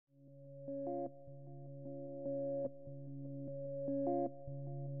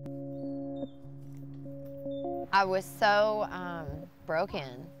I was so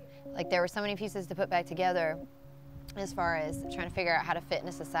broken. Like, there were so many pieces to put back together as far as trying to figure out how to fit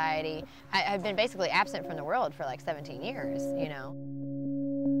into society. I had been basically absent from the world for like 17 years, you know.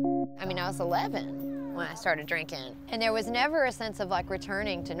 I mean, I was 11 when I started drinking, and there was never a sense of like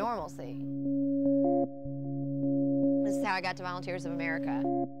returning to normalcy. This is how I got to Volunteers of America.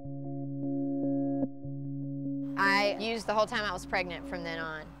 I used the whole time I was pregnant from then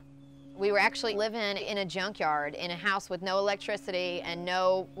on. We were actually living in a junkyard in a house with no electricity and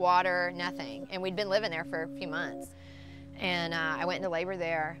no water, nothing. And we'd been living there for a few months. And I went into labor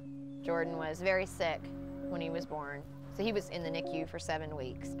there. Jordan was very sick when he was born. So he was in the NICU for 7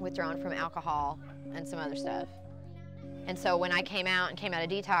 weeks, withdrawn from alcohol and some other stuff. And so when I came out of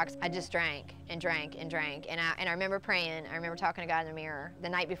detox, I just drank and drank and drank. And I remember praying. I remember talking to God in the mirror the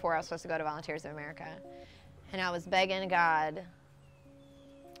night before I was supposed to go to Volunteers of America. And I was begging God,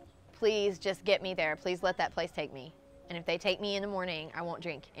 please just get me there. Please let that place take me. And if they take me in the morning, I won't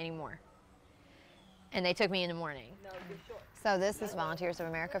drink anymore. And they took me in the morning. No, you're sure. So this is Volunteers of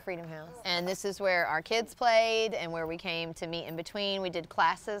America Freedom House. And this is where our kids played and where we came to meet in between. We did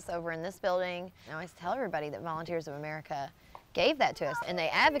classes over in this building. I always tell everybody that Volunteers of America gave that to us and they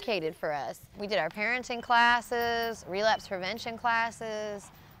advocated for us. We did our parenting classes, relapse prevention classes,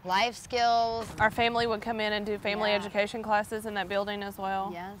 life skills. Our family would come in and do family education classes in that building as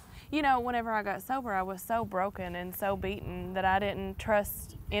well. Yes. You know, whenever I got sober, I was so broken and so beaten that I didn't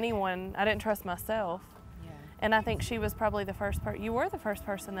trust anyone. I didn't trust myself. Yeah. And I think she was probably the first person. You were the first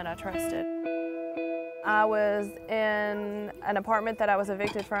person that I trusted. I was in an apartment that I was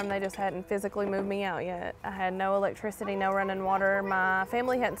evicted from. They just hadn't physically moved me out yet. I had no electricity, no running water. My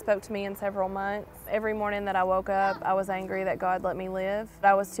family hadn't spoke to me in several months. Every morning that I woke up, I was angry that God let me live.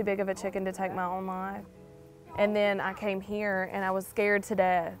 I was too big of a chicken to take my own life. And then I came here and I was scared to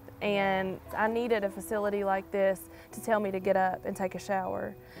death. And I needed a facility like this to tell me to get up and take a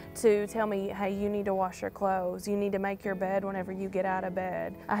shower, to tell me, hey, you need to wash your clothes, you need to make your bed whenever you get out of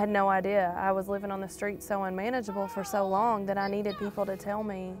bed. I had no idea. I was living on the street so unmanageable for so long that I needed people to tell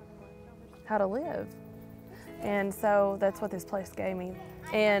me how to live. And so that's what this place gave me.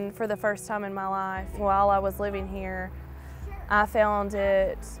 And for the first time in my life, while I was living here, I found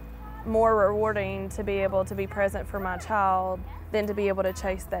it more rewarding to be able to be present for my child than to be able to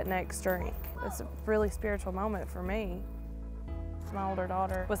chase that next drink. It's a really spiritual moment for me. My older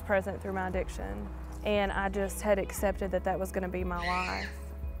daughter was present through my addiction, and I just had accepted that that was going to be my life.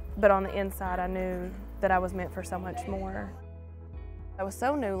 But on the inside, I knew that I was meant for so much more. I was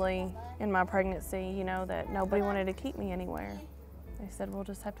so newly in my pregnancy, you know, that nobody wanted to keep me anywhere. They said, we'll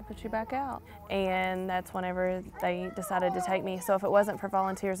just have to put you back out. And that's whenever they decided to take me. So if it wasn't for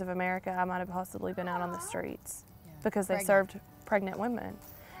Volunteers of America, I might have possibly been out on the streets because they served pregnant women.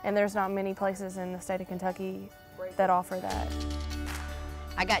 And there's not many places in the state of Kentucky that offer that.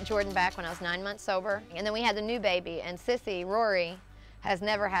 I got Jordan back when I was 9 months sober. And then we had the new baby, and Sissy, Rory, has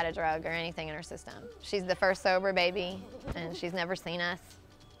never had a drug or anything in her system. She's the first sober baby, and she's never seen us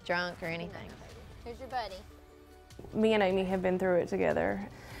drunk or anything. Here's your buddy. Me and Amy have been through it together.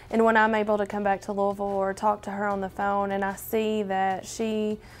 And when I'm able to come back to Louisville or talk to her on the phone and I see that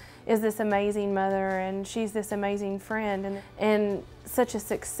she is this amazing mother and she's this amazing friend and such a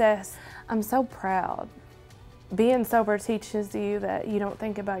success, I'm so proud. Being sober teaches you that you don't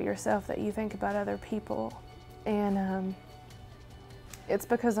think about yourself, that you think about other people. And it's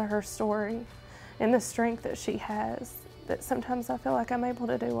because of her story and the strength that she has that sometimes I feel like I'm able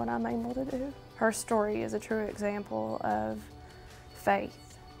to do what I'm able to do. Her story is a true example of faith,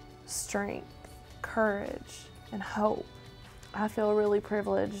 strength, courage, and hope. I feel really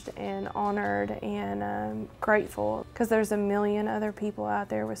privileged and honored and grateful because there's a million other people out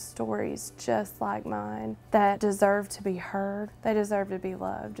there with stories just like mine that deserve to be heard. They deserve to be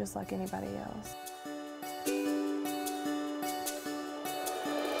loved just like anybody else.